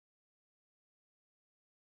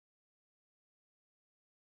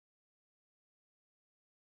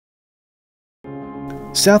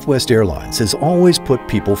Southwest Airlines has always put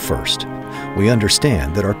people first. We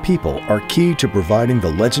understand that our people are key to providing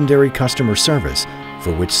the legendary customer service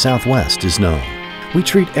for which Southwest is known. We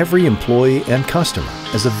treat every employee and customer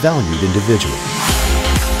as a valued individual.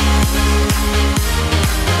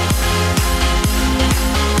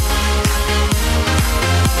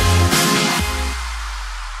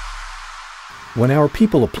 When our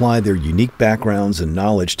people apply their unique backgrounds and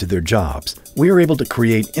knowledge to their jobs, we are able to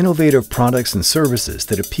create innovative products and services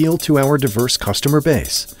that appeal to our diverse customer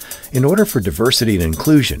base. In order for diversity and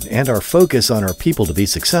inclusion and our focus on our people to be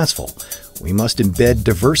successful, we must embed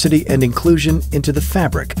diversity and inclusion into the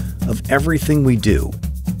fabric of everything we do.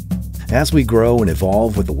 As we grow and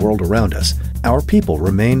evolve with the world around us, our people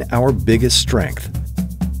remain our biggest strength.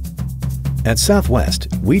 At Southwest,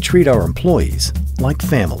 we treat our employees like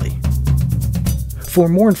family. For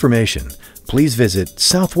more information, please visit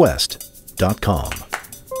southwest.com.